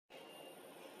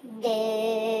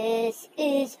This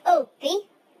is Opie.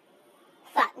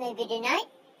 Thought maybe tonight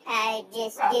I'd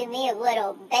just do me a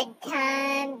little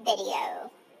bedtime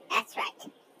video. That's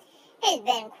right. It's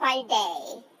been quite a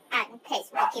day out in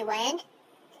Facebooky land.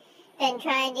 Been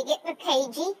trying to get my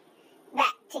pagey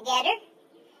back together.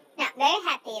 Not very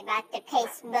happy about the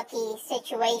Facebooky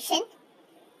situation.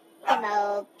 Them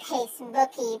old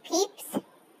Facebooky peeps.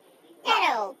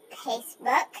 That old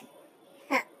Facebook.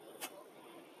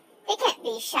 They can't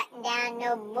be shutting down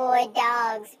no boy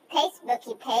dog's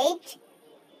Facebooky page.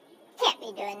 Can't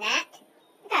be doing that.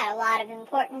 We got a lot of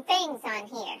important things on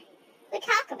here. We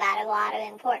talk about a lot of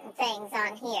important things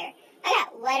on here. I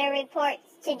got weather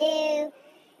reports to do,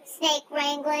 snake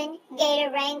wrangling,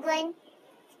 gator wrangling.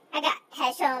 I got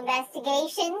special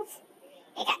investigations.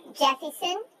 I got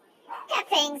Jefferson. Got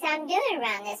things I'm doing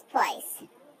around this place.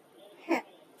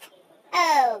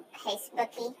 Oh,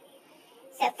 Facebooky.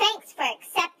 So thanks for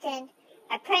accepting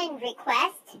our friend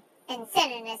request and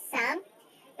sending us some.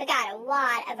 We got a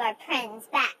lot of our friends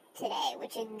back today,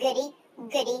 which is goody,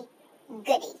 goody,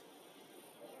 goody.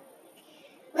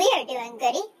 We are doing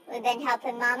goody. We've been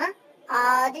helping Mama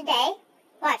all today,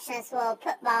 watching this little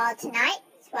football tonight.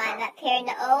 That's why I'm up here in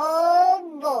the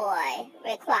old boy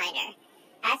recliner.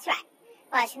 That's right.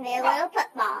 Watching me a little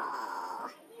football.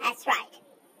 That's right.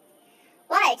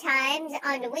 A lot of times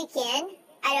on the weekend,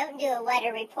 I don't do a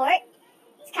weather report.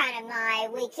 It's kind of my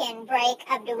weekend break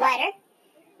of the weather.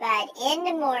 But in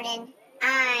the morning,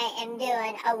 I am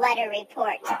doing a weather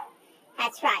report.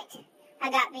 That's right. I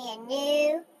got me a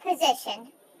new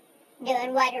position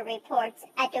doing weather reports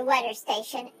at the weather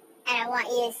station, and I want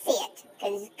you to see it,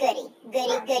 because it's goody,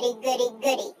 goody, goody, goody,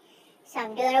 goody. So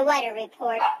I'm doing a weather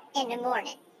report in the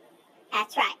morning.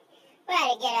 That's right. We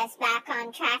got to get us back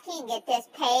on track and get this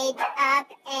page up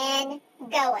and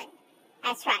going.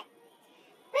 That's right.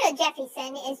 Little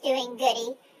Jefferson is doing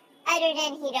goody, other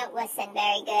than he don't listen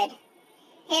very good.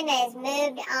 Him has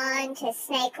moved on to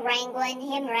snake wrangling,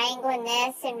 him wrangling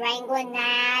this and wrangling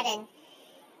that, and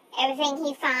everything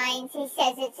he finds, he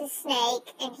says it's a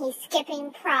snake, and he's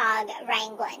skipping Prague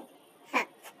wrangling.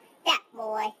 That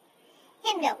boy.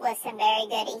 Him don't listen very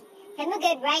goody. Him a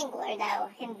good wrangler, though,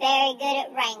 and very good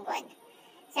at wrangling.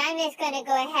 So I'm just going to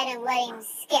go ahead and let him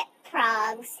skip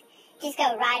Pragues. Just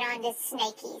go right on to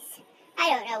snakies.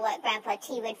 I don't know what Grandpa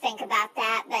T would think about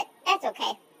that, but that's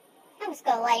okay. I'm just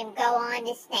going to let him go on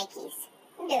to snakies.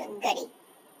 I'm doing goody.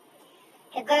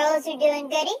 The girls are doing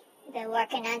goody. We've been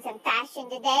working on some fashion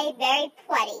today. Very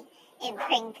plutty in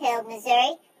Springfield,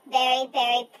 Missouri. Very,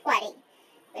 very plutty.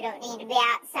 We don't need to be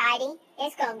outside-y.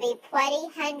 It's going to be plutty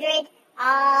 100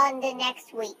 on the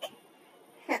next week.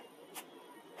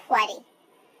 Plutty.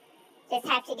 Just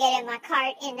have to get in my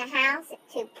cart in the house.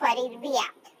 It's too plutty to be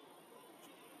out.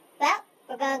 Well,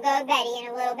 we're going to go to Betty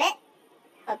in a little bit.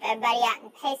 Hope everybody out in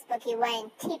Facebooky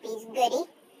wearing teepees goody.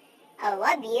 I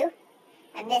love you.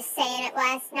 I missed saying it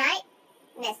last night.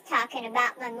 Missed talking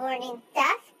about my morning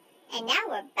stuff. And now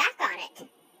we're back on it.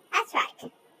 That's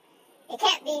right. You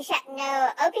can't be shutting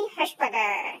no Opie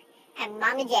Hirschberger and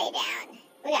Mama J down.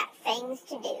 We got things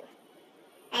to do.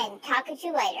 And talk at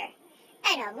you later.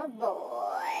 And I'm a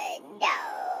boy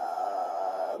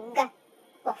dog.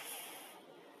 Woof.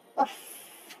 Woof.